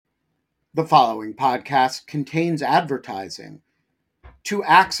The following podcast contains advertising. To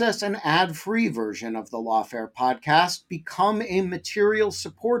access an ad-free version of the Lawfare podcast, become a material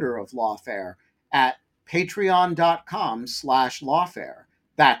supporter of Lawfare at patreon.com/lawfare.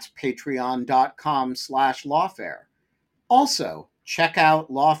 That's patreon.com/lawfare. Also, check out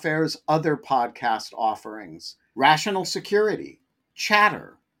Lawfare's other podcast offerings: Rational Security,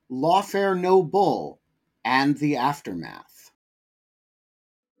 Chatter, Lawfare No Bull, and The Aftermath.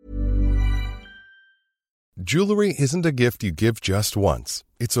 Jewelry isn't a gift you give just once.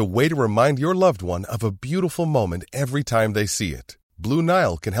 It's a way to remind your loved one of a beautiful moment every time they see it. Blue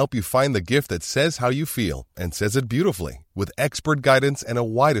Nile can help you find the gift that says how you feel and says it beautifully, with expert guidance and a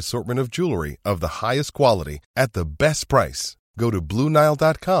wide assortment of jewelry of the highest quality at the best price. Go to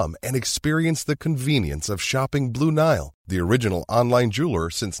BlueNile.com and experience the convenience of shopping Blue Nile, the original online jeweler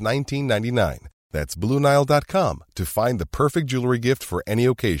since 1999. That's BlueNile.com to find the perfect jewelry gift for any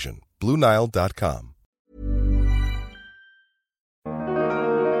occasion. BlueNile.com.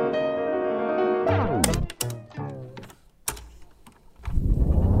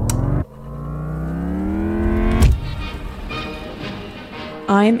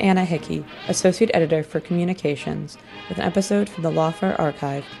 I'm Anna Hickey, Associate Editor for Communications, with an episode from the Lawfare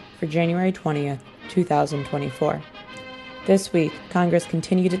Archive for January 20th, 2024. This week, Congress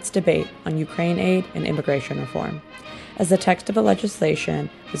continued its debate on Ukraine aid and immigration reform. As the text of the legislation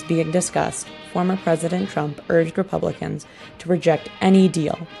was being discussed, former President Trump urged Republicans to reject any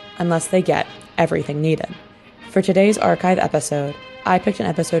deal unless they get everything needed. For today's archive episode, I picked an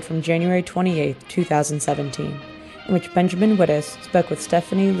episode from January 28th, 2017. In which Benjamin Wittes spoke with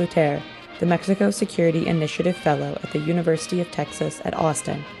Stephanie Lawfare, the Mexico Security Initiative Fellow at the University of Texas at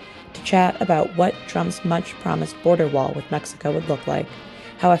Austin, to chat about what Trump's much-promised border wall with Mexico would look like,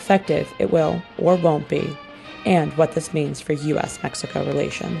 how effective it will or won't be, and what this means for U.S.-Mexico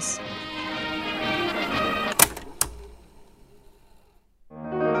relations.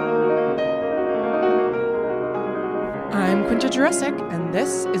 I'm Quinta Jurecic, and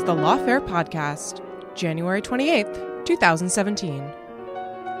this is the Lawfare Podcast. January 28th, 2017.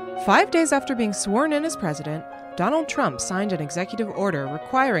 5 days after being sworn in as president, Donald Trump signed an executive order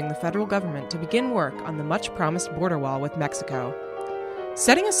requiring the federal government to begin work on the much-promised border wall with Mexico.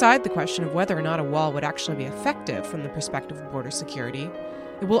 Setting aside the question of whether or not a wall would actually be effective from the perspective of border security,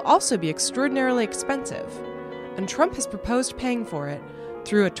 it will also be extraordinarily expensive, and Trump has proposed paying for it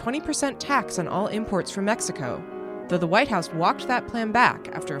through a 20% tax on all imports from Mexico, though the White House walked that plan back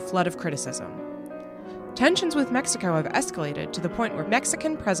after a flood of criticism. Tensions with Mexico have escalated to the point where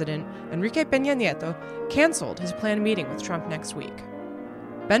Mexican President Enrique Peña Nieto canceled his planned meeting with Trump next week.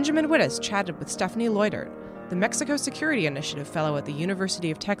 Benjamin Wittes chatted with Stephanie Lawfare, the Mexico Security Initiative Fellow at the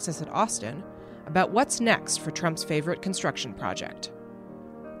University of Texas at Austin, about what's next for Trump's favorite construction project.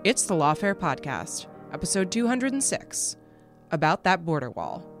 It's the Lawfare Podcast, episode 206, about that border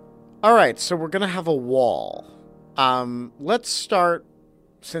wall. All right, so we're going to have a wall. Let's start,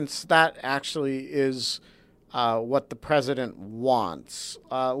 since that actually is what the president wants.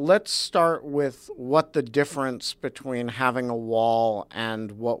 Let's start with what the difference between having a wall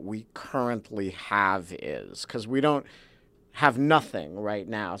and what we currently have is, because we don't have nothing right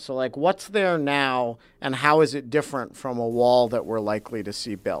now. So, what's there now, and how is it different from a wall that we're likely to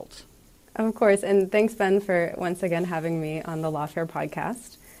see built? Of course, and thanks, Ben, for once again having me on the Lawfare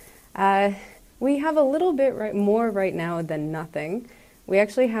podcast. We have a little bit more right now than nothing. We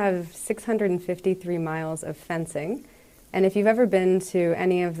actually have 653 miles of fencing, and if you've ever been to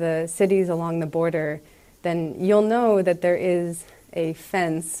any of the cities along the border, then you'll know that there is a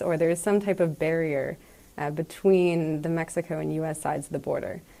fence or there is some type of barrier between the Mexico and U.S. sides of the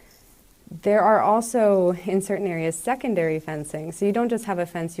border. There are also, in certain areas, secondary fencing. So you don't just have a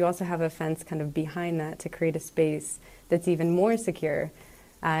fence, you also have a fence kind of behind that to create a space that's even more secure.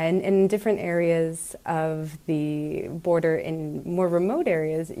 And in different areas of the border, in more remote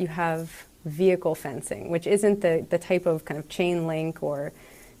areas, you have vehicle fencing, which isn't the type of kind of chain link or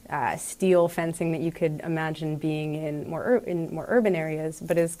steel fencing that you could imagine being in more urban areas,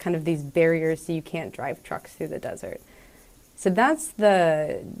 but is kind of these barriers so you can't drive trucks through the desert. So that's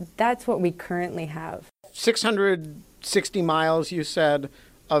what we currently have. 660 miles, you said,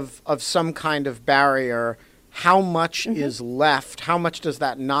 of some kind of barrier. How much is left? How much does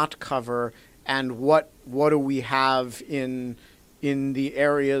that not cover? And what do we have in the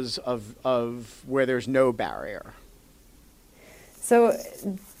areas of where there's no barrier? So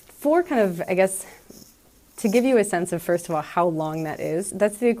for kind of, I guess, to give you a sense of, first of all, how long that is,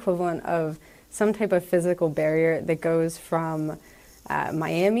 that's the equivalent of some type of physical barrier that goes from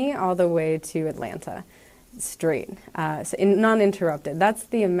Miami all the way to Atlanta. straight, so non-interrupted. That's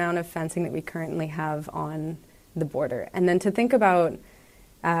the amount of fencing that we currently have on the border. And then to think about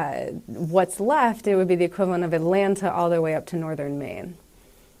what's left, it would be the equivalent of Atlanta all the way up to northern Maine.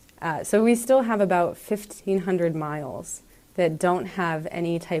 So we still have about 1,500 miles that don't have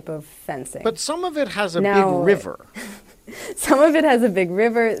any type of fencing. But some of it has a big river. Some of it has a big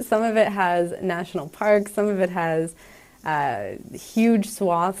river, some of it has national parks, some of it has huge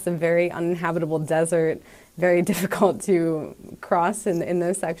swaths of very uninhabitable desert, very difficult to cross in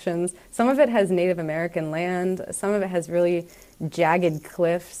those sections. Some of it has Native American land, some of it has really jagged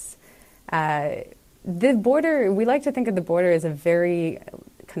cliffs. The border, we like to think of the border as a very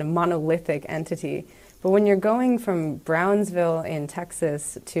kind of monolithic entity. But when you're going from Brownsville in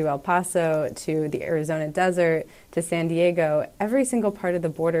Texas to El Paso to the Arizona desert to San Diego, every single part of the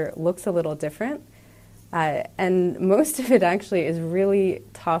border looks a little different. And most of it actually is really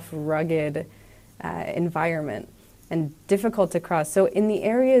tough, rugged environment and difficult to cross. So in the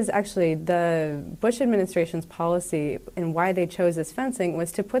areas, actually, the Bush administration's policy and why they chose this fencing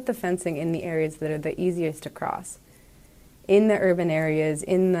was to put the fencing in the areas that are the easiest to cross. In the urban areas,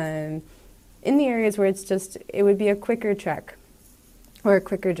 in the areas where it would be a quicker trek or a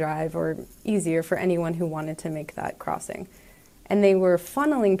quicker drive or easier for anyone who wanted to make that crossing. And they were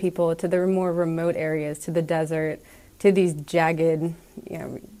funneling people to the more remote areas, to the desert, to these jagged,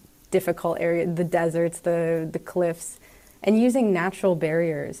 difficult areas, the deserts, the cliffs, and using natural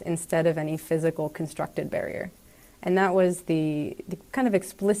barriers instead of any physical constructed barrier. And that was the kind of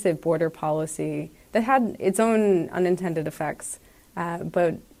explicit border policy that had its own unintended effects,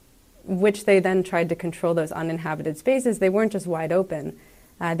 but which they then tried to control those uninhabited spaces. They weren't just wide open.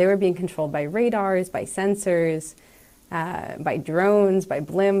 They were being controlled by radars, by sensors, by drones, by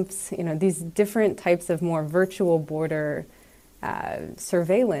blimps, these different types of more virtual border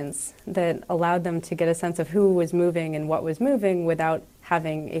surveillance that allowed them to get a sense of who was moving and what was moving without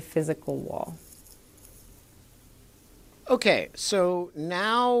having a physical wall. Okay, so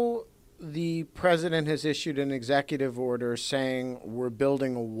now the president has issued an executive order saying we're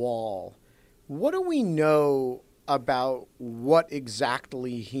building a wall. What do we know about what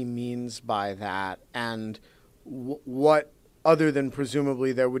exactly he means by that, and what, other than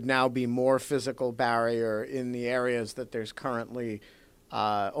presumably there would now be more physical barrier in the areas that there's currently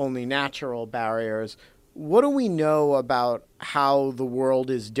only natural barriers, what do we know about how the world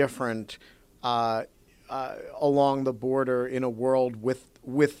is different along the border in a world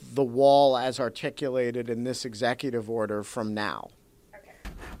with the wall as articulated in this executive order from now?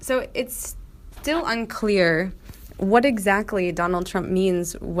 So it's still unclear what exactly Donald Trump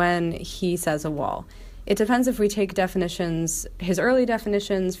means when he says a wall. It depends if we take definitions, his early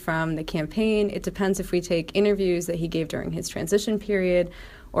definitions from the campaign. It depends if we take interviews that he gave during his transition period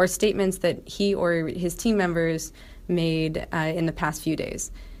or statements that he or his team members made in the past few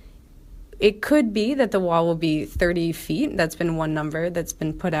days. It could be that the wall will be 30 feet. That's been one number that's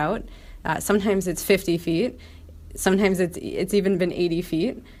been put out. Sometimes it's 50 feet. Sometimes it's even been 80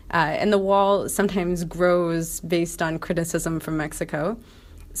 feet. And the wall sometimes grows based on criticism from Mexico.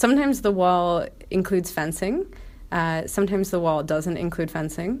 Sometimes the wall includes fencing. Sometimes the wall doesn't include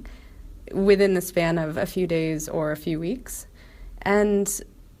fencing within the span of a few days or a few weeks. And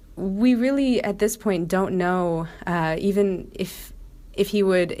we really, at this point, don't know even if he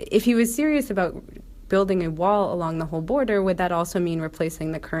was serious about building a wall along the whole border, would that also mean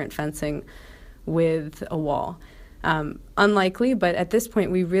replacing the current fencing with a wall? Unlikely, but at this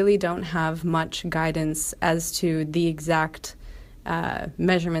point, we really don't have much guidance as to the exact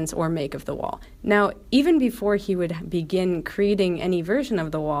measurements or make of the wall. Now, even before he would begin creating any version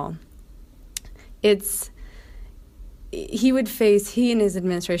of the wall, he and his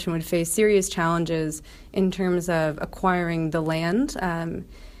administration would face serious challenges in terms of acquiring the land.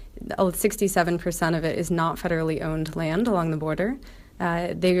 67% of it is not federally owned land along the border.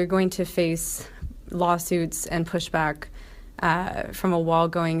 They are going to face lawsuits and pushback from a wall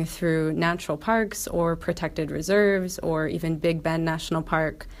going through natural parks or protected reserves or even Big Bend National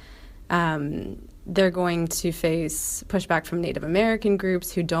Park. They're going to face pushback from Native American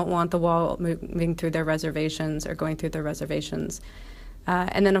groups who don't want the wall moving through their reservations or going through their reservations.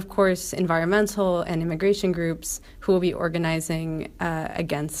 And then, of course, environmental and immigration groups who will be organizing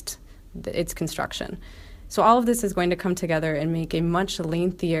against its construction. So all of this is going to come together and make a much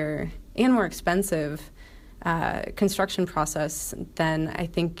lengthier and more expensive construction process than I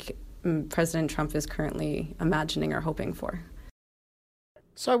think President Trump is currently imagining or hoping for.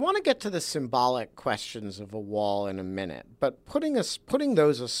 So I want to get to the symbolic questions of a wall in a minute, but putting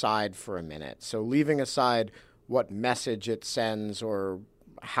those aside for a minute, so leaving aside what message it sends or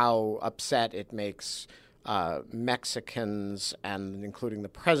how upset it makes Mexicans, and including the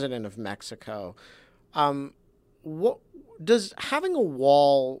president of Mexico. What does having a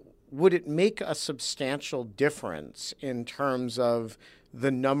wall, would it make a substantial difference in terms of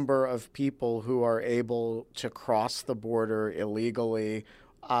the number of people who are able to cross the border illegally?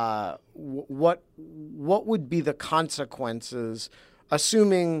 What would be the consequences,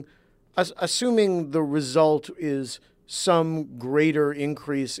 assuming the result is some greater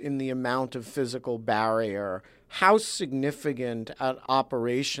increase in the amount of physical barrier? How significant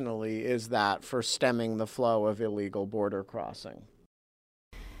operationally is that for stemming the flow of illegal border crossing?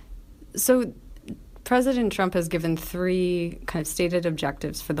 So President Trump has given three kind of stated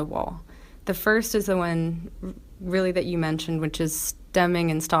objectives for the wall. The first is the one really that you mentioned, which is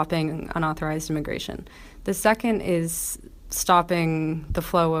stemming and stopping unauthorized immigration. The second is stopping the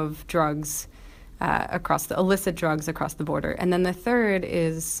flow of drugs illicit drugs across the border. And then the third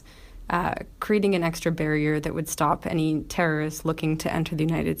is creating an extra barrier that would stop any terrorists looking to enter the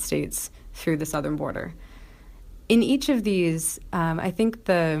United States through the southern border. In each of these, I think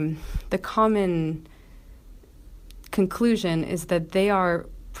the common conclusion is that they are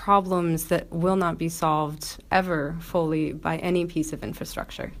problems that will not be solved ever fully by any piece of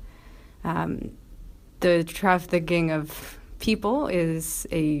infrastructure. The trafficking of people is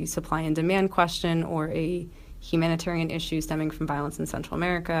a supply and demand question or a humanitarian issue stemming from violence in Central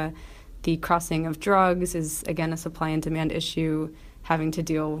America. The crossing of drugs is, again, a supply and demand issue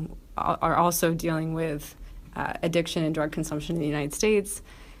are also dealing with addiction and drug consumption in the United States,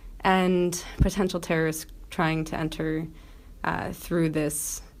 and potential terrorists trying to enter through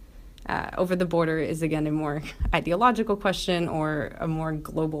this over the border is, again, a more ideological question or a more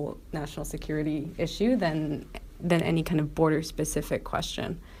global national security issue than any kind of border-specific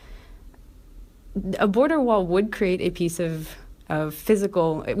question. A border wall would create a piece of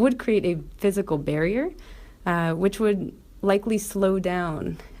physical barrier, which would likely slow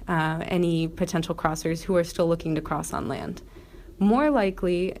down any potential crossers who are still looking to cross on land. More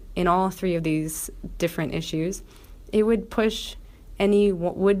likely, in all three of these different issues, it would push any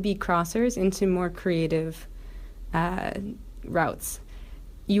would-be crossers into more creative routes.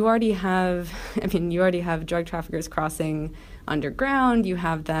 You already have drug traffickers crossing underground. You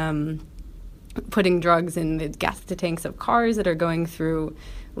have them putting drugs in the gas tanks of cars that are going through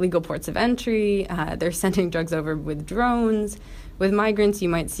legal ports of entry. They're sending drugs over with drones. With migrants, you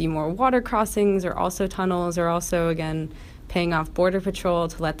might see more water crossings or also tunnels, or also, again, paying off Border Patrol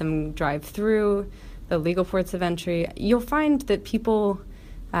to let them drive through the legal ports of entry. You'll find that people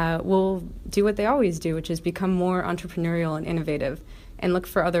will do what they always do, which is become more entrepreneurial and innovative and look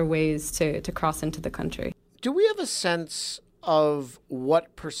for other ways to cross into the country. Do we have a sense of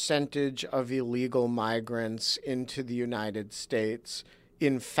what percentage of illegal migrants into the United States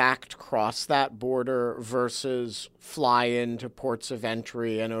in fact cross that border versus fly into ports of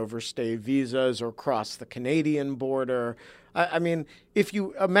entry and overstay visas or cross the Canadian border? I mean, if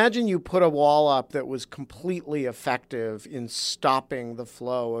you imagine you put a wall up that was completely effective in stopping the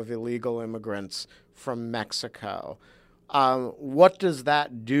flow of illegal immigrants from Mexico, what does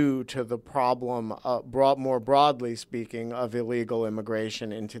that do to the problem, more broadly speaking, of illegal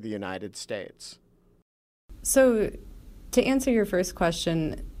immigration into the United States? So, to answer your first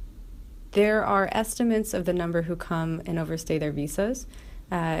question, there are estimates of the number who come and overstay their visas.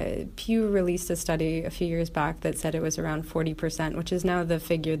 Pew released a study a few years back that said it was around 40%, which is now the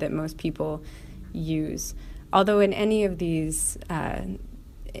figure that most people use. Although in any of these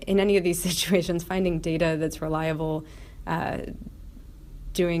situations, finding data that's reliable,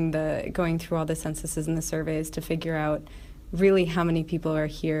 going through all the censuses and the surveys to figure out really how many people are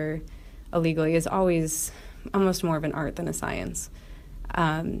here illegally is always almost more of an art than a science.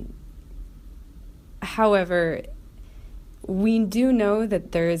 However, we do know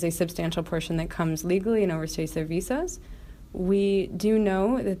that there is a substantial portion that comes legally and overstays their visas. We do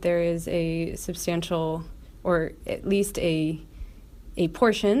know that there is a substantial, or at least a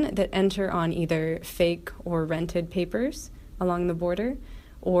portion that enter on either fake or rented papers along the border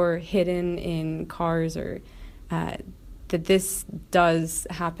or hidden in cars, or that this does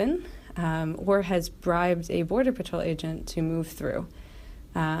happen or has bribed a Border Patrol agent to move through.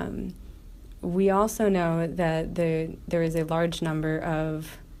 We also know that there is a large number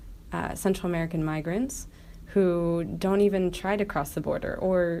of Central American migrants who don't even try to cross the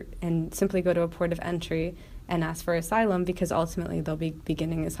border and simply go to a port of entry and ask for asylum, because ultimately they'll be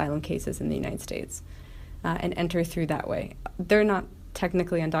beginning asylum cases in the United States and enter through that way. They're not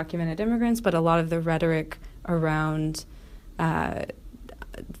technically undocumented immigrants, but a lot of the rhetoric around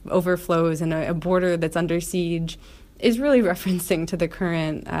overflows and a border that's under siege is really referencing to the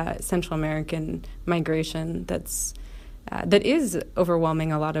current Central American migration that is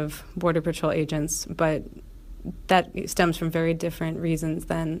overwhelming a lot of Border Patrol agents, but that stems from very different reasons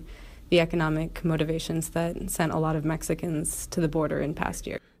than the economic motivations that sent a lot of Mexicans to the border in past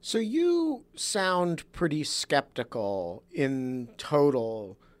years. So you sound pretty skeptical in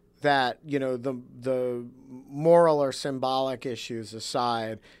total that, the moral or symbolic issues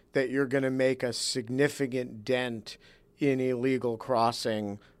aside, that you're going to make a significant dent in illegal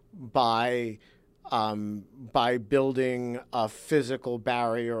crossing by building a physical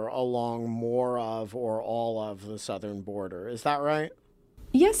barrier along more of or all of the southern border. Is that right?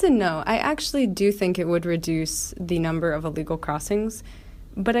 Yes and no. I actually do think it would reduce the number of illegal crossings,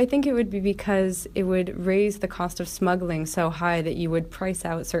 but I think it would be because it would raise the cost of smuggling so high that you would price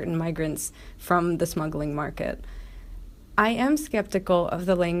out certain migrants from the smuggling market. I am skeptical of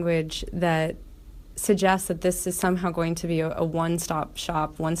the language that suggests that this is somehow going to be a one-stop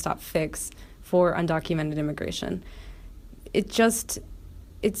shop, one-stop fix for undocumented immigration. It's just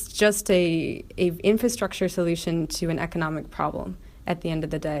a infrastructure solution to an economic problem at the end of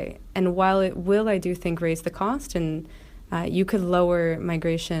the day. And while it will, I do think, raise the cost, and you could lower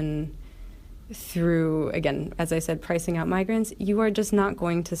migration through, again, as I said, pricing out migrants, you are just not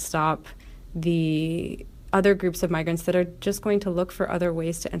going to stop the other groups of migrants that are just going to look for other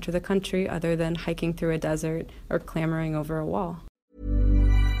ways to enter the country other than hiking through a desert or clambering over a wall.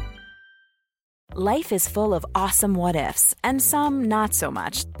 Life is full of awesome what-ifs, and some not so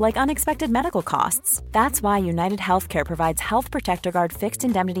much, like unexpected medical costs. That's why United Healthcare provides Health Protector Guard fixed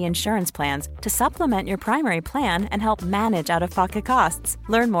indemnity insurance plans to supplement your primary plan and help manage out-of-pocket costs.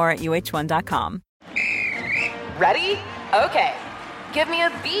 Learn more at uh1.com. Ready? Okay. Give me a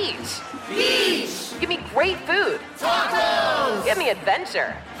beach. Beach! Give me great food. Tacos! Give me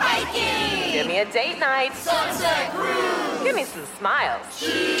adventure. Hiking! Give me a date night. Sunset cruise! Give me some smiles.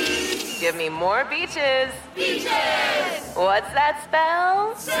 Cheese! Give me more beaches. Beaches! What's that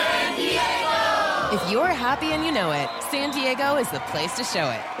spell? San Diego! If you're happy and you know it, San Diego is the place to show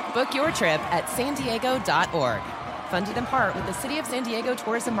it. Book your trip at sandiego.org. Funded in part with the City of San Diego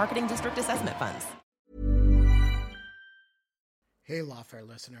Tourism Marketing District Assessment Funds. Hey, Lawfare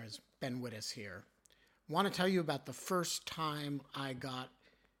listeners, Ben Wittes here. Want to tell you about the first time I got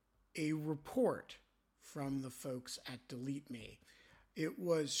a report from the folks at Delete Me. It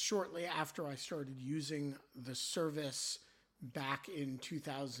was shortly after I started using the service back in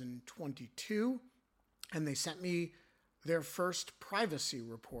 2022, and they sent me their first privacy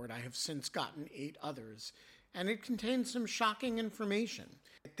report. I have since gotten 8 others, and it contained some shocking information.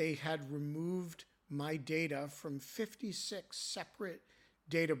 They had removed my data from 56 separate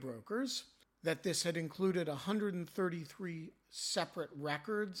data brokers, that this had included 133 separate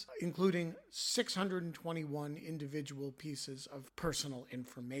records, including 621 individual pieces of personal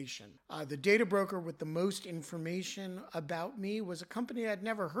information. The data broker with the most information about me was a company I'd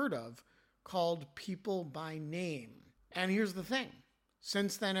never heard of called People by Name. And here's the thing.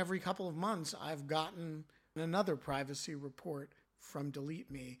 Since then, every couple of months, I've gotten another privacy report from Delete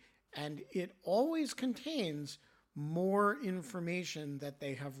Me, and it always contains more information that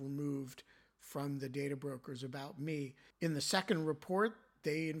they have removed from the data brokers about me. In the second report,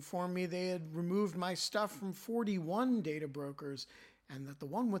 they informed me they had removed my stuff from 41 data brokers, and that the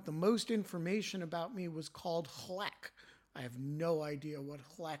one with the most information about me was called HLEC. I have no idea what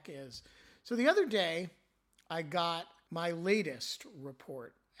HLEC is. So the other day, I got my latest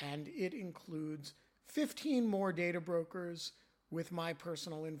report, and it includes 15 more data brokers with my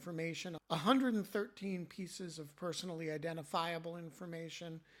personal information, 113 pieces of personally identifiable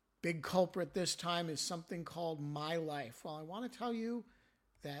information. Big culprit this time is something called My Life. Well, I want to tell you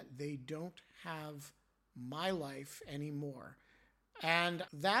that they don't have My Life anymore. And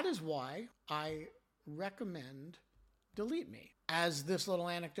that is why I recommend Delete Me. As this little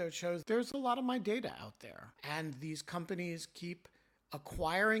anecdote shows, there's a lot of my data out there, and these companies keep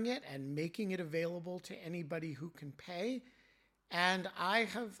acquiring it and making it available to anybody who can pay. And I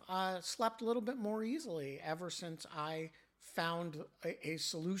have slept a little bit more easily ever since I found a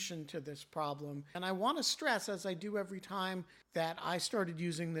solution to this problem. And I want to stress, as I do every time, that I started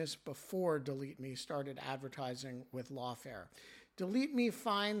using this before Delete Me started advertising with Lawfare. Delete Me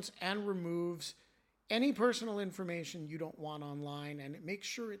finds and removes any personal information you don't want online, and it makes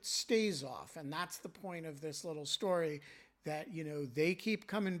sure it stays off. And that's the point of this little story, that, they keep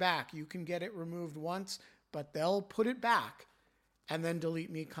coming back. You can get it removed once, but they'll put it back. And then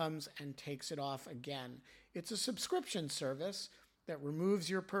Delete Me comes and takes it off again. It's a subscription service that removes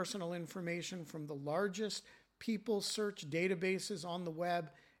your personal information from the largest people search databases on the web,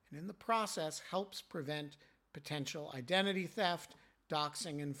 and in the process helps prevent potential identity theft,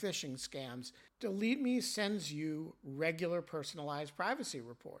 doxing, and phishing scams. Delete Me sends you regular personalized privacy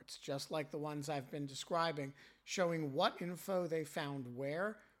reports, just like the ones I've been describing, showing what info they found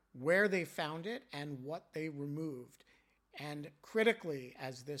where they found it, and what they removed. And critically,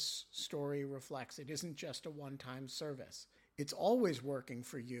 as this story reflects, it isn't just a one-time service. It's always working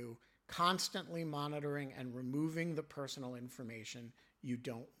for you, constantly monitoring and removing the personal information you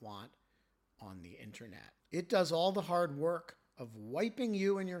don't want on the internet. It does all the hard work of wiping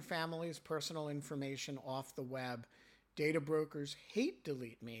you and your family's personal information off the web. Data brokers hate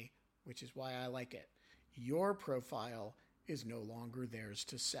Delete Me, which is why I like it. Your profile is no longer theirs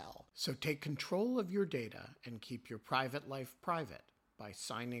to sell. So take control of your data and keep your private life private by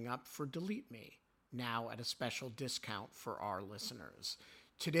signing up for Delete Me, now at a special discount for our listeners.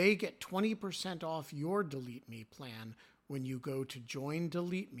 Today, get 20% off your Delete Me plan when you go to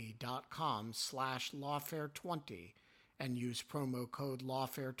joindeleteme.com/lawfare20 and use promo code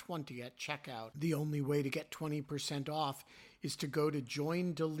lawfare20 at checkout. The only way to get 20% off is to go to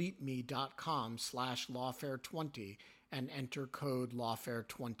joindeleteme.com/lawfare20 and enter code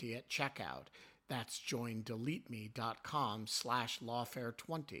lawfare20 at checkout. That's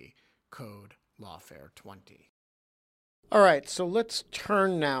joindeleteme.com/lawfare20, code lawfare20. All right, so let's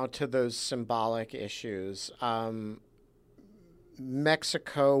turn now to those symbolic issues.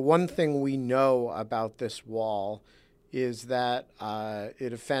 Mexico, one thing we know about this wall is that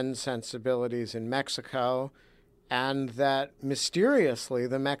it offends sensibilities in Mexico, and that mysteriously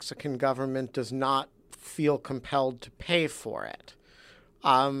the Mexican government does not feel compelled to pay for it.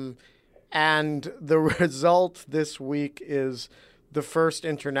 And the result this week is the first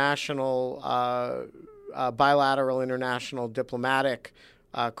international, bilateral international diplomatic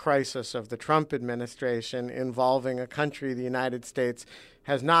crisis of the Trump administration involving a country the United States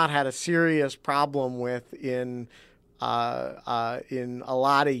has not had a serious problem with in a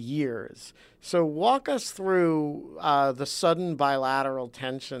lot of years. So walk us through the sudden bilateral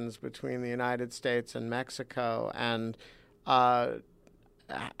tensions between the United States and Mexico, and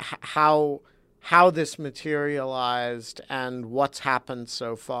how this materialized and what's happened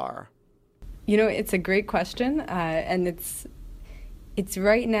so far. You know, it's a great question, and it's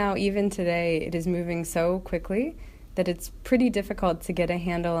right now, even today, it is moving so quickly that it's pretty difficult to get a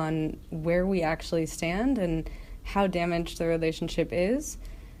handle on where we actually stand and how damaged the relationship is.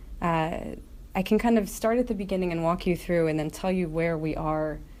 I can kind of start at the beginning and walk you through and then tell you where we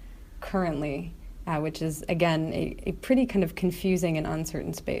are currently, which is, again, a pretty kind of confusing and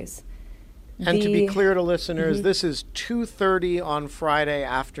uncertain space. And to be clear to listeners, this is 2:30 on Friday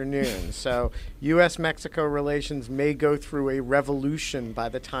afternoon, so U.S.-Mexico relations may go through a revolution by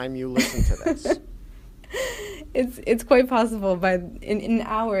the time you listen to this. It's quite possible, but in an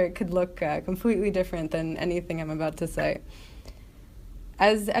hour it could look completely different than anything I'm about to say.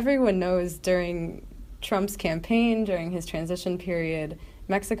 As everyone knows, during Trump's campaign, during his transition period,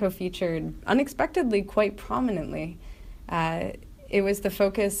 Mexico featured unexpectedly quite prominently. It was the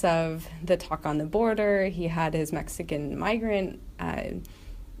focus of the talk on the border. He had his Mexican migrant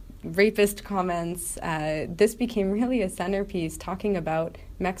rapist comments. This became really a centerpiece, talking about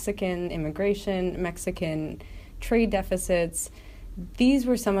Mexican immigration, Mexican trade deficits. These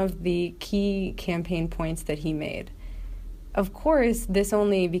were some of the key campaign points that he made. Of course, this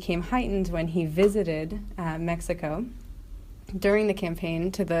only became heightened when he visited Mexico during the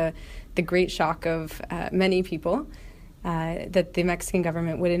campaign, to the great shock of many people. That the Mexican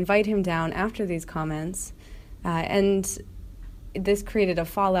government would invite him down after these comments. And this created a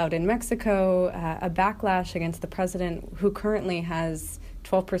fallout in Mexico, a backlash against the president, who currently has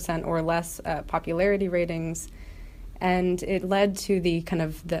 12% or less popularity ratings. And it led to the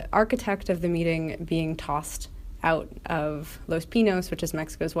architect of the meeting being tossed out of Los Pinos, which is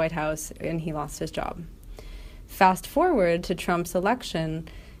Mexico's White House, and he lost his job. Fast forward to Trump's election,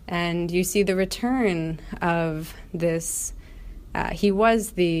 and you see the return of this. He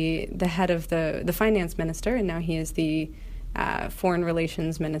was the head of the finance minister, and now he is the foreign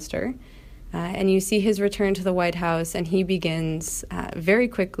relations minister. And you see his return to the White House, and he begins very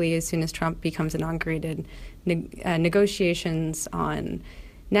quickly, as soon as Trump becomes inaugurated, negotiations on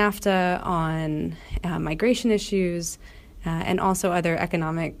NAFTA, on migration issues, and also other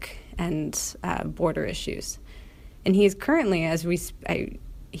economic and border issues. And he is currently,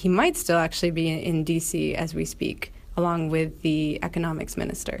 he might still actually be in D.C. as we speak, along with the economics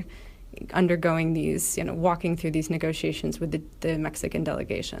minister, undergoing these, walking through these negotiations with the Mexican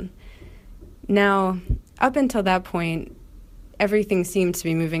delegation. Now, up until that point, everything seemed to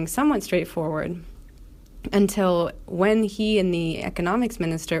be moving somewhat straightforward until when he and the economics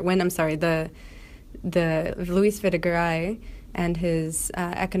minister, the the Luis Videgaray and his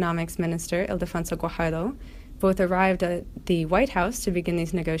economics minister, Ildefonso Guajardo, both arrived at the White House to begin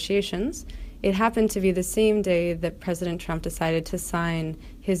these negotiations. It happened to be the same day that President Trump decided to sign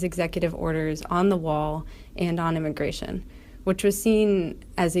his executive orders on the wall and on immigration, which was seen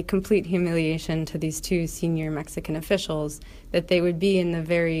as a complete humiliation to these two senior Mexican officials, that they would be in the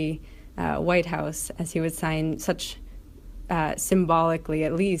very White House as he would sign such symbolically,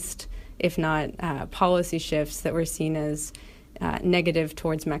 at least, if not policy shifts that were seen as negative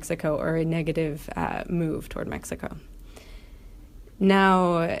towards Mexico or a negative move toward Mexico.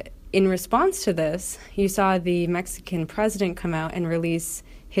 Now, in response to this, you saw the Mexican president come out and release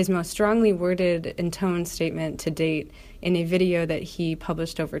his most strongly worded and toned statement to date in a video that he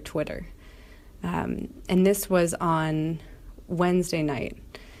published over Twitter. And this was on Wednesday night.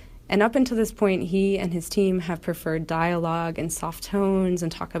 And up until this point, he and his team have preferred dialogue and soft tones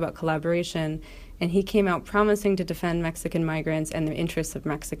and talk about collaboration. And he came out promising to defend Mexican migrants and the interests of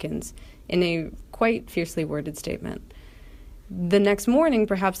Mexicans in a quite fiercely worded statement. The next morning,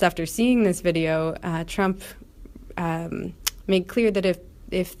 perhaps after seeing this video, Trump made clear that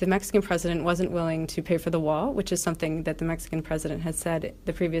if the Mexican president wasn't willing to pay for the wall, which is something that the Mexican president had said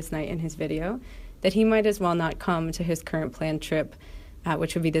the previous night in his video, that he might as well not come to his current planned trip,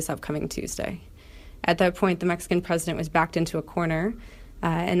 which would be this upcoming Tuesday. At that point, the Mexican president was backed into a corner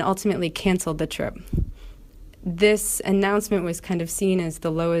and ultimately canceled the trip. This announcement was kind of seen as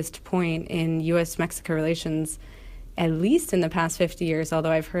the lowest point in U.S.-Mexico relations, at least in the past 50 years, although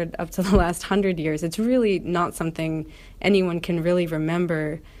I've heard up to the last 100 years. It's really not something anyone can really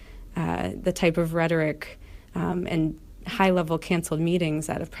remember, the type of rhetoric and high-level canceled meetings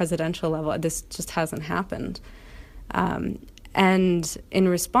at a presidential level. This just hasn't happened. And in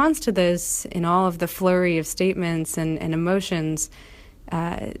response to this, in all of the flurry of statements and emotions,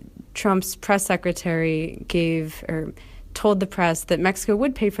 Trump's press secretary told the press that Mexico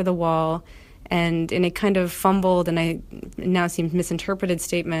would pay for the wall, and in a kind of fumbled and now seems misinterpreted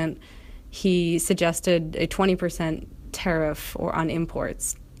statement, he suggested a 20% tariff on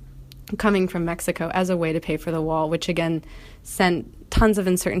imports coming from Mexico as a way to pay for the wall, which again sent tons of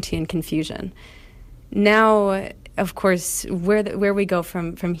uncertainty and confusion. Now, of course, where we go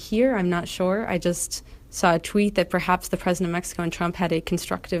from here, I'm not sure. I just saw a tweet that perhaps the president of Mexico and Trump had a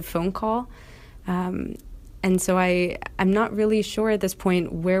constructive phone call. And so I'm not really sure at this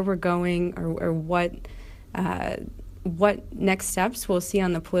point where we're going or what next steps we'll see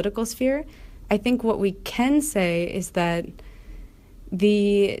on the political sphere. I think what we can say is that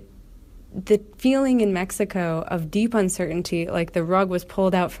the feeling in Mexico of deep uncertainty, like the rug was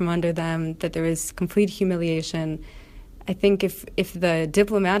pulled out from under them, that there is complete humiliation. I think if the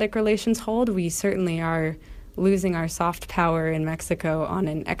diplomatic relations hold, we certainly are losing our soft power in Mexico on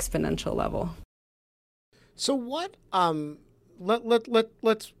an exponential level. So what?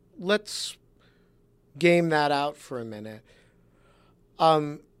 Let's game that out for a minute.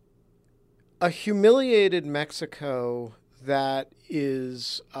 A humiliated Mexico that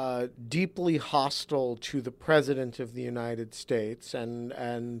is deeply hostile to the president of the United States,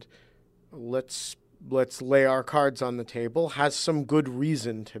 and let's lay our cards on the table, has some good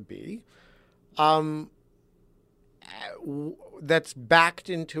reason to be. That's backed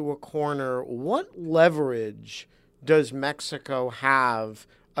into a corner. What leverage does Mexico have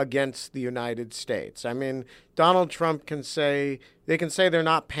against the United States? I mean, Donald Trump can say they're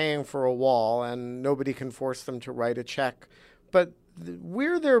not paying for a wall and nobody can force them to write a check, but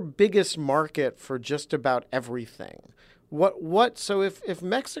we're their biggest market for just about everything. So if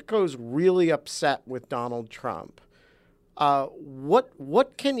Mexico's really upset with Donald Trump,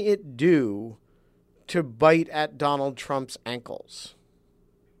 what can it do to bite at Donald Trump's ankles?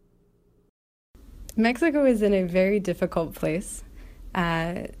 Mexico is in a very difficult place.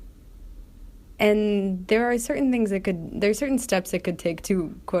 And there are certain certain steps it could take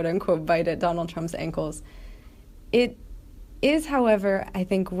to, quote unquote, bite at Donald Trump's ankles. It is, however, I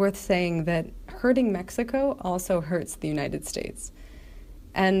think worth saying that hurting Mexico also hurts the United States.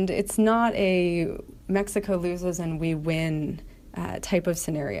 And it's not a Mexico loses and we win type of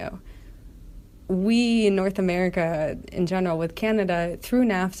scenario. We in North America in general, with Canada, through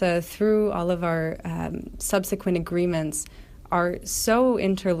NAFTA, through all of our subsequent agreements, are so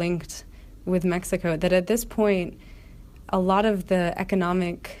interlinked with Mexico that at this point, a lot of the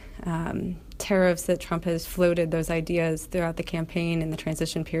economic tariffs that Trump has floated, those ideas throughout the campaign and the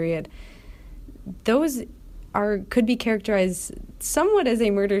transition period, those could be characterized somewhat as a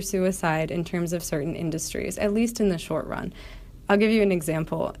murder-suicide in terms of certain industries, at least in the short run. I'll give you an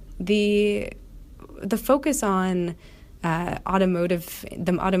example. The focus on the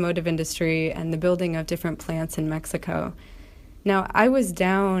automotive industry and the building of different plants in Mexico. Now, I was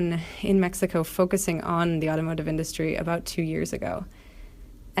down in Mexico focusing on the automotive industry about 2 years ago.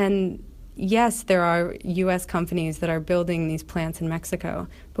 And yes, there are U.S. companies that are building these plants in Mexico.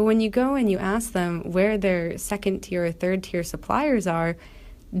 But when you go and you ask them where their second-tier or third-tier suppliers are,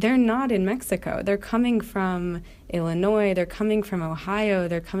 they're not in Mexico. They're coming from Illinois, they're coming from Ohio,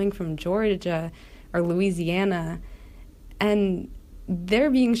 they're coming from Georgia or Louisiana. And they're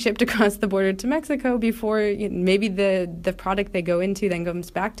being shipped across the border to Mexico before maybe the product they go into then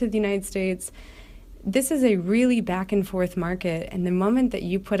comes back to the United States. This is a really back and forth market, and the moment that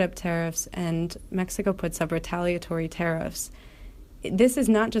you put up tariffs and Mexico puts up retaliatory tariffs, this is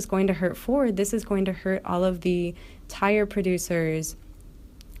not just going to hurt Ford, this is going to hurt all of the tire producers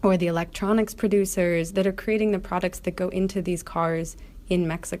or the electronics producers that are creating the products that go into these cars in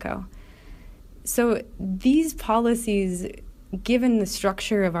Mexico. So these policies, given the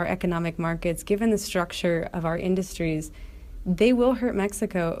structure of our economic markets, given the structure of our industries, they will hurt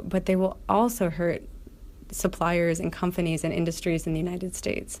Mexico, but they will also hurt suppliers and companies and industries in the United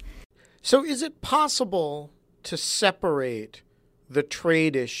States. So is it possible to separate the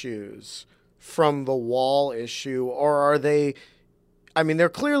trade issues from the wall issue, or are they, I mean, they're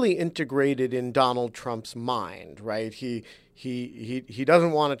clearly integrated in Donald Trump's mind, right? He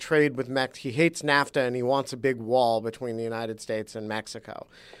doesn't want to trade with Mexico. He hates NAFTA and he wants a big wall between the United States and Mexico.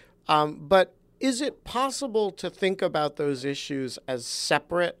 But is it possible to think about those issues as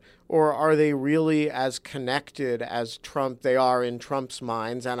separate, or are they really as connected as they are in Trump's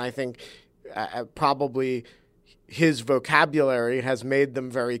minds? And I think probably his vocabulary has made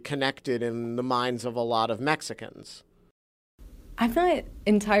them very connected in the minds of a lot of Mexicans. I'm not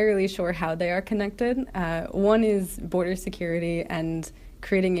entirely sure how they are connected. One is border security and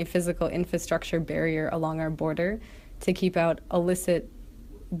creating a physical infrastructure barrier along our border to keep out illicit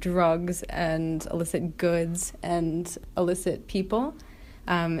drugs and illicit goods and illicit people.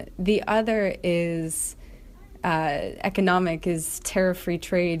 The other is economic, is tariff-free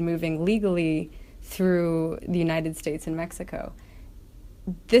trade moving legally through the United States and Mexico.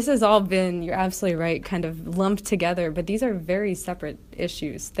 This has all been, you're absolutely right, kind of lumped together, but these are very separate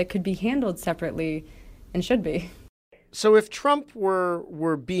issues that could be handled separately and should be. So if Trump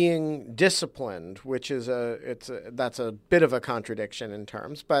were being disciplined, which is that's a bit of a contradiction in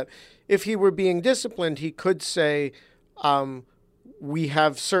terms, but if he were being disciplined, he could say, we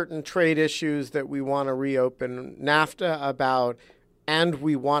have certain trade issues that we want to reopen NAFTA about, and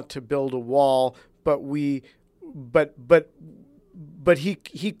we want to build a wall, but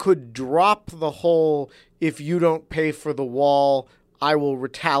he could drop the whole, if you don't pay for the wall, I will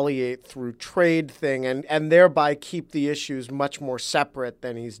retaliate through trade thing, and thereby keep the issues much more separate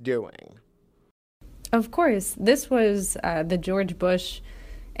than he's doing. Of course. This was the George Bush,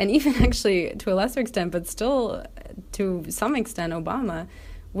 and even actually to a lesser extent, but still to some extent Obama,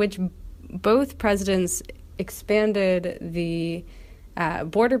 which both presidents expanded the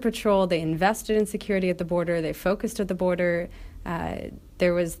border patrol. They invested in security at the border. They focused at the border.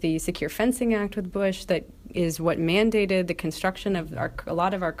 There was the Secure Fencing Act with Bush that is what mandated the construction of a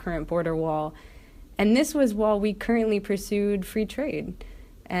lot of our current border wall. And this was while we currently pursued free trade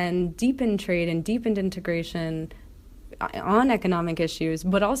and deepened trade and deepened integration on economic issues,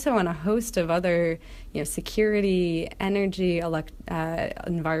 but also on a host of other, security, energy,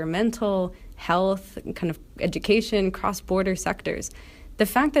 environmental, health, kind of education, cross-border sectors. The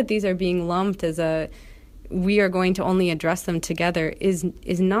fact that these are being lumped as we are going to only address them together is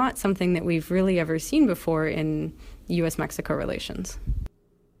not something that we've really ever seen before in U.S.-Mexico relations.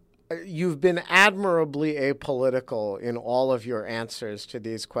 You've been admirably apolitical in all of your answers to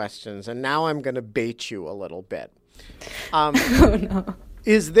these questions, and now I'm going to bait you a little bit. Oh, no.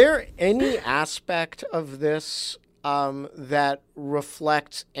 Is there any aspect of this that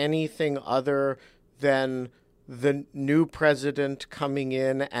reflects anything other than the new president coming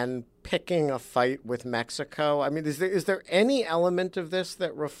in and picking a fight with Mexico? I mean, is there any element of this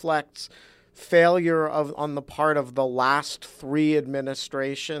that reflects failure on the part of the last three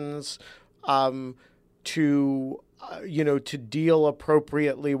administrations to deal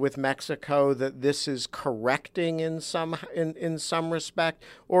appropriately with Mexico, that this is correcting in some respect?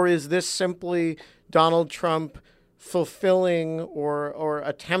 Or is this simply Donald Trump fulfilling or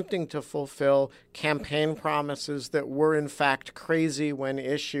attempting to fulfill campaign promises that were in fact crazy when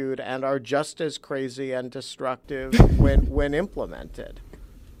issued and are just as crazy and destructive when implemented?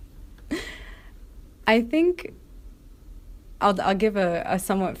 I think I'll give a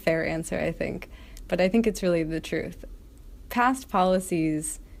somewhat fair answer, I think, but I think it's really the truth. Past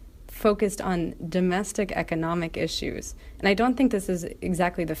policies focused on domestic economic issues. And I don't think this is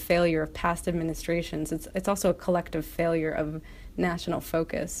exactly the failure of past administrations. It's also a collective failure of national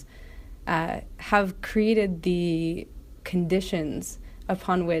focus, have created the conditions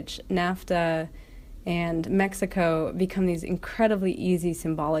upon which NAFTA and Mexico become these incredibly easy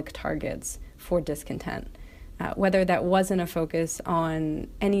symbolic targets for discontent. Whether that wasn't a focus on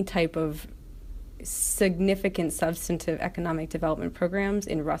any type of significant substantive economic development programs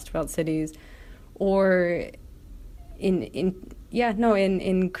in Rust Belt cities, or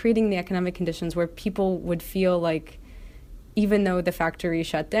in creating the economic conditions where people would feel like even though the factory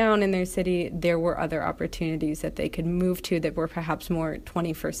shut down in their city, there were other opportunities that they could move to that were perhaps more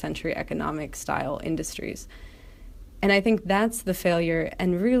 21st century economic style industries. And I think that's the failure.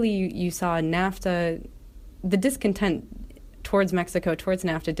 And really, you saw NAFTA, the discontent towards Mexico, towards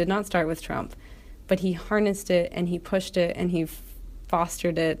NAFTA, did not start with Trump, but he harnessed it and he pushed it and he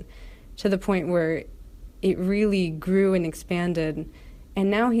fostered it to the point where it really grew and expanded. And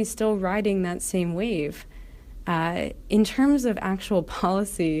now he's still riding that same wave. In terms of actual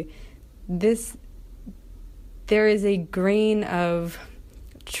policy, there is a grain of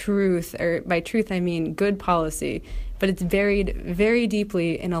truth, or by truth I mean good policy, but it's buried very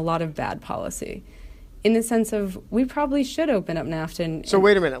deeply in a lot of bad policy. In the sense of, we probably should open up NAFTA. So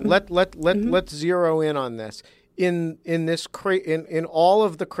wait a minute. Let's zero in on this. In all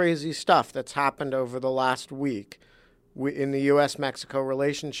of the crazy stuff that's happened over the last week in the U.S.-Mexico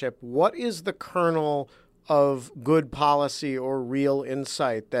relationship, what is the kernel of good policy or real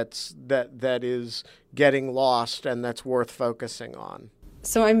insight that is getting lost and that's worth focusing on?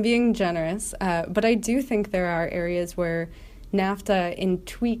 So I'm being generous, but I do think there are areas where NAFTA in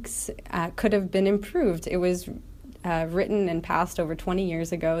tweaks could have been improved. It was written and passed over 20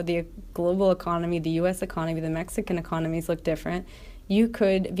 years ago. The global economy, the U.S. economy, the Mexican economies look different. You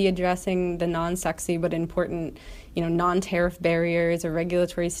could be addressing the non-sexy but important, non-tariff barriers or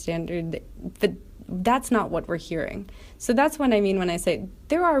regulatory standard, but that's not what we're hearing. So that's what I mean when I say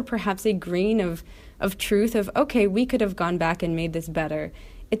there are perhaps a grain of truth of, okay, we could have gone back and made this better.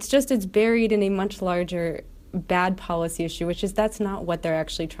 It's buried in a much larger bad policy issue, which is that's not what they're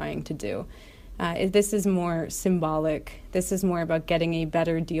actually trying to do. This is more symbolic. This is more about getting a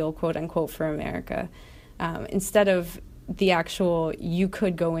better deal, quote unquote, for America. Instead of the actual, you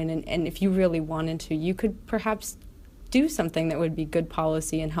could go in and if you really wanted to, you could perhaps do something that would be good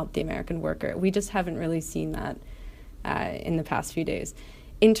policy and help the American worker. We just haven't really seen that in the past few days.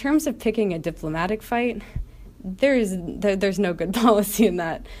 In terms of picking a diplomatic fight, there's no good policy in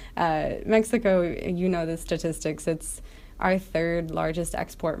that. Mexico, you know the statistics, it's our third largest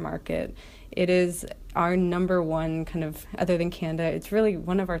export market. It is our number one kind of, other than Canada, it's really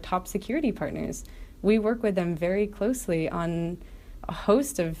one of our top security partners. We work with them very closely on a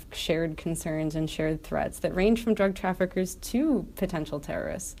host of shared concerns and shared threats that range from drug traffickers to potential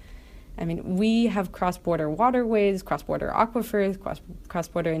terrorists. I mean, we have cross-border waterways, cross-border aquifers,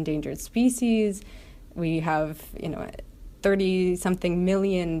 cross-border endangered species. We have, 30-something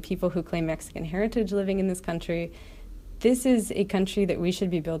million people who claim Mexican heritage living in this country. This is a country that we should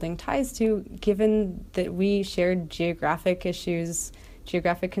be building ties to, given that we share geographic issues,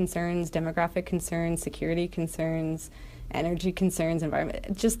 geographic concerns, demographic concerns, security concerns, energy concerns,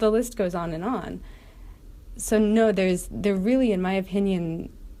 environment. Just the list goes on and on. So no, there really, in my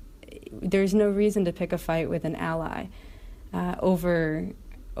opinion, there's no reason to pick a fight with an ally over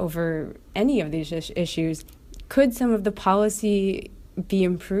any of these issues. Could some of the policy be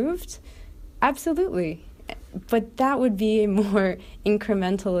improved? Absolutely. But that would be a more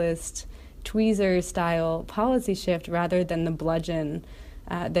incrementalist, tweezer-style policy shift rather than the bludgeon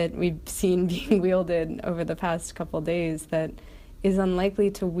that we've seen being wielded over the past couple of days that is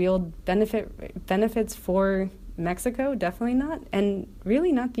unlikely to wield benefits for Mexico, definitely not, and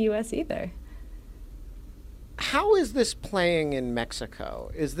really not the U.S. either. How is this playing in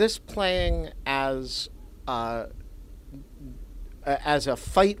Mexico? Is this playing as a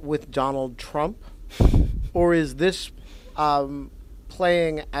fight with Donald Trump, or is this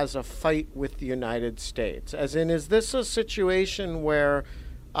playing as a fight with the United States? As in, is this a situation where,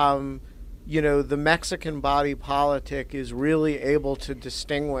 the Mexican body politic is really able to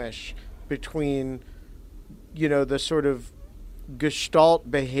distinguish between, the sort of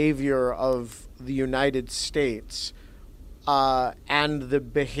gestalt behavior of the United States and the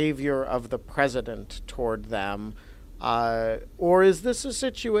behavior of the president toward them? Or is this a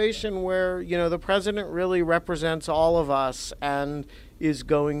situation where, the president really represents all of us and is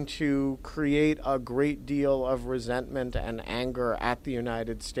going to create a great deal of resentment and anger at the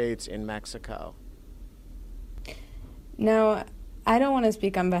United States in Mexico? Now, I don't want to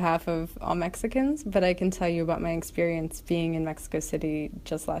speak on behalf of all Mexicans, but I can tell you about my experience being in Mexico City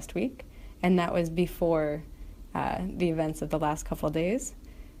just last week, and that was before the events of the last couple of days.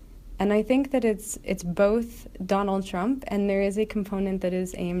 And I think that it's both Donald Trump, and there is a component that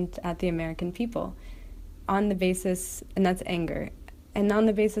is aimed at the American people on the basis, and that's anger, and on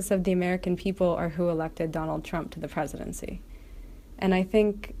the basis of the American people are who elected Donald Trump to the presidency. And I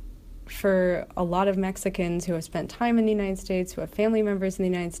think for a lot of Mexicans who have spent time in the United States, who have family members in the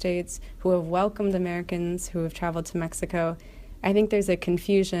United States, who have welcomed Americans who have traveled to Mexico, I think there's a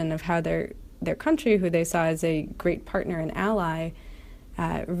confusion of how their country, who they saw as a great partner and ally,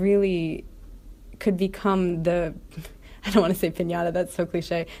 really could become the, I don't want to say piñata, that's so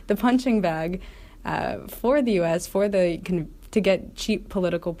cliche, the punching bag for the U.S., to get cheap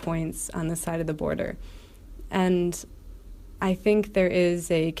political points on the side of the border. And I think there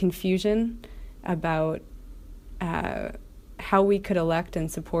is a confusion about how we could elect and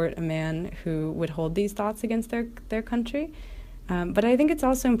support a man who would hold these thoughts against their country. But I think it's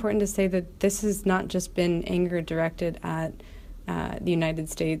also important to say that this has not just been anger directed at the United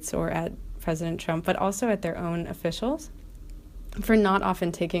States or at President Trump, but also at their own officials for not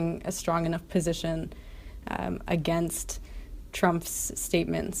often taking a strong enough position against Trump's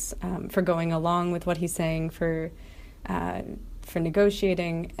statements, for going along with what he's saying, for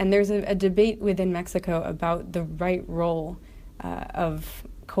negotiating. And there's a debate within Mexico about the right role of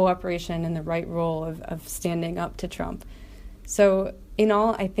cooperation and the right role of standing up to Trump. So in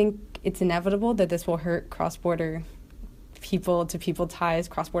all, I think it's inevitable that this will hurt cross-border people-to-people ties,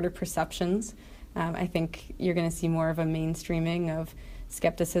 cross-border perceptions. I think you're going to see more of a mainstreaming of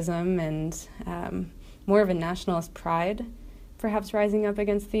skepticism and more of a nationalist pride perhaps rising up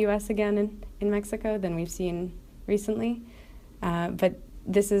against the U.S. again in Mexico than we've seen recently. But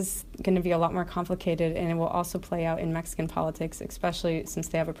this is going to be a lot more complicated, and it will also play out in Mexican politics, especially since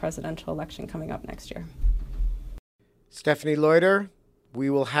they have a presidential election coming up next year. Stephanie Loiter, we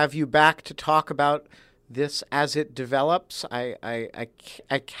will have you back to talk about this as it develops. I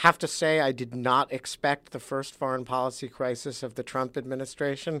have to say I did not expect the first foreign policy crisis of the Trump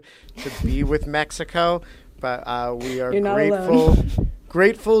administration to be with Mexico, but we are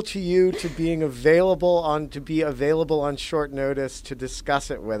grateful to you to be available on short notice to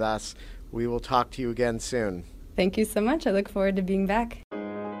discuss it with us. We will talk to you again soon. Thank you so much. I look forward to being back.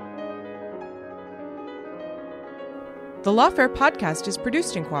 The Lawfare podcast is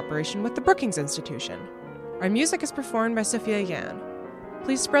produced in cooperation with the Brookings Institution. Our music is performed by Sophia Yan.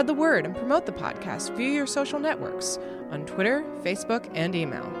 Please spread the word and promote the podcast via your social networks on Twitter, Facebook, and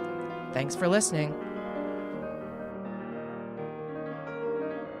email. Thanks for listening.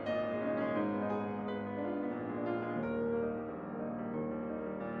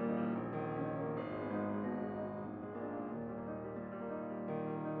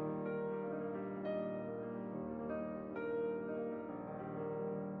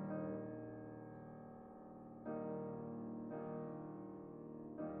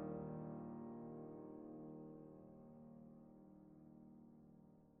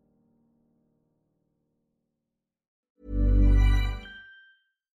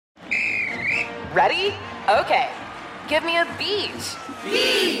 Ready? Okay. Give me a beach.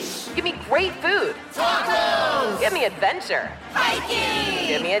 Beach. Give me great food. Tacos. Give me adventure. Hiking.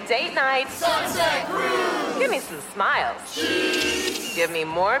 Give me a date night. Sunset cruise. Give me some smiles. Cheese. Give me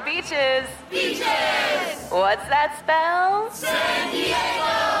more beaches. Beaches. What's that spell? San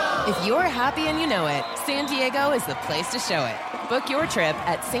Diego. If you're happy and you know it, San Diego is the place to show it. Book your trip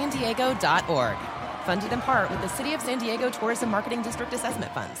at sandiego.org. Funded in part with the City of San Diego Tourism Marketing District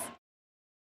Assessment Funds.